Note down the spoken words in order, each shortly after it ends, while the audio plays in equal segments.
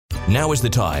Now is the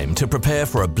time to prepare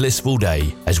for a blissful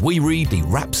day as we read the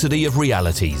Rhapsody of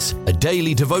Realities, a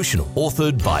daily devotional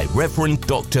authored by Reverend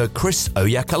Dr. Chris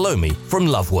Oyakalomi from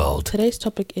Love World. Today's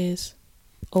topic is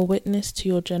A Witness to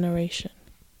Your Generation.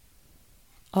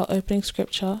 Our opening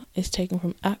scripture is taken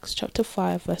from Acts chapter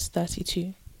 5 verse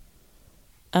 32.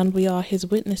 And we are his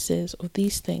witnesses of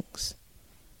these things,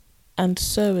 and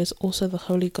so is also the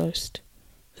Holy Ghost,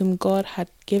 whom God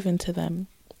had given to them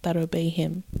that obey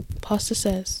him. Pastor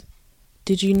says,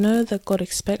 did you know that God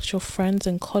expects your friends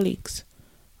and colleagues,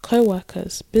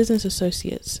 co-workers, business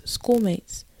associates,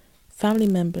 schoolmates, family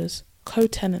members,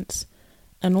 co-tenants,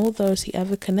 and all those he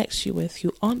ever connects you with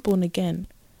who aren't born again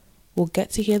will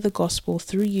get to hear the gospel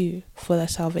through you for their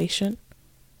salvation?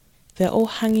 They're all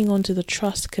hanging on to the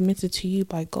trust committed to you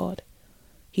by God.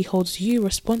 He holds you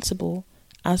responsible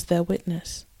as their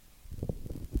witness.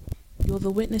 You're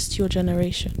the witness to your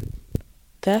generation.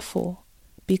 Therefore,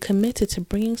 be committed to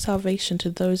bringing salvation to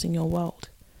those in your world.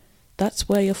 That's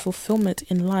where your fulfillment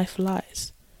in life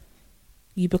lies.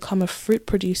 You become a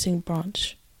fruit-producing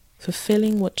branch,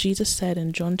 fulfilling what Jesus said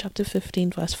in John chapter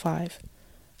 15 verse 5.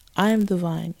 I am the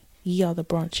vine, ye are the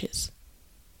branches.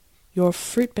 You're a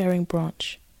fruit-bearing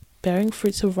branch, bearing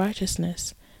fruits of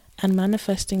righteousness and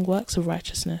manifesting works of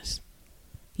righteousness.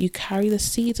 You carry the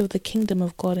seeds of the kingdom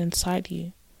of God inside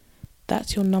you.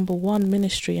 That's your number one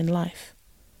ministry in life.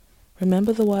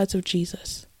 Remember the words of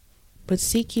Jesus, but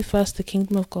seek ye first the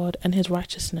kingdom of God and his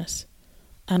righteousness,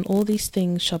 and all these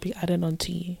things shall be added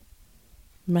unto you.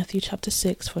 Matthew chapter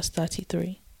 6 verse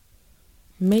 33.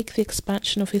 Make the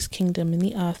expansion of his kingdom in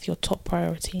the earth your top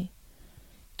priority,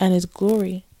 and his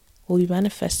glory will be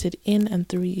manifested in and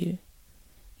through you.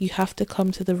 You have to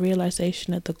come to the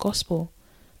realization that the gospel,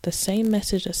 the same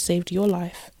message that saved your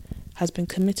life, has been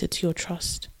committed to your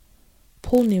trust.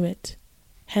 Paul knew it.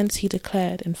 Hence he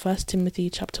declared in 1 Timothy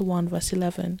chapter 1 verse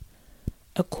 11,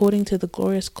 according to the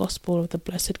glorious gospel of the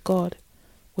blessed God,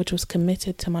 which was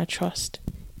committed to my trust.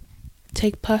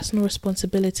 Take personal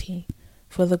responsibility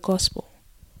for the gospel,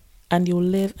 and you'll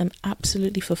live an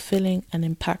absolutely fulfilling and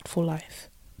impactful life.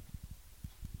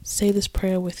 Say this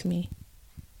prayer with me.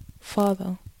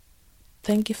 Father,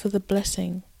 thank you for the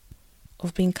blessing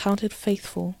of being counted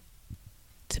faithful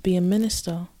to be a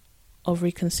minister of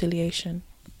reconciliation.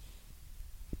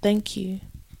 Thank you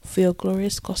for your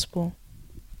glorious gospel,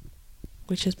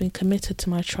 which has been committed to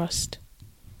my trust.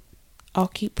 I'll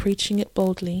keep preaching it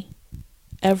boldly,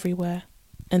 everywhere,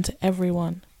 and to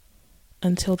everyone,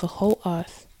 until the whole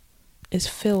earth is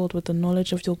filled with the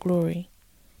knowledge of your glory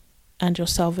and your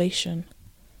salvation,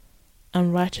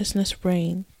 and righteousness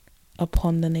reign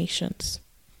upon the nations.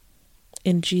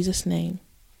 In Jesus' name,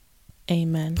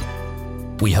 amen.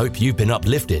 We hope you've been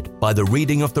uplifted by the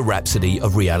reading of the Rhapsody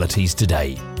of Realities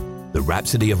today. The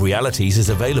Rhapsody of Realities is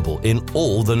available in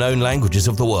all the known languages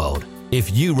of the world.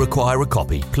 If you require a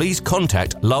copy, please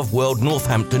contact Love World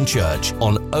Northampton Church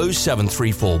on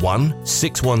 07341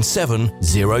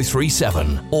 617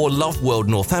 037 or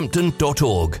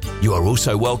loveworldnorthampton.org. You are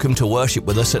also welcome to worship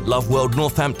with us at Love World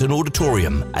Northampton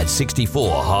Auditorium at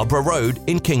 64 Harbour Road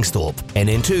in Kingsthorpe,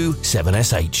 NN2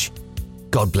 7SH.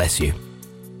 God bless you.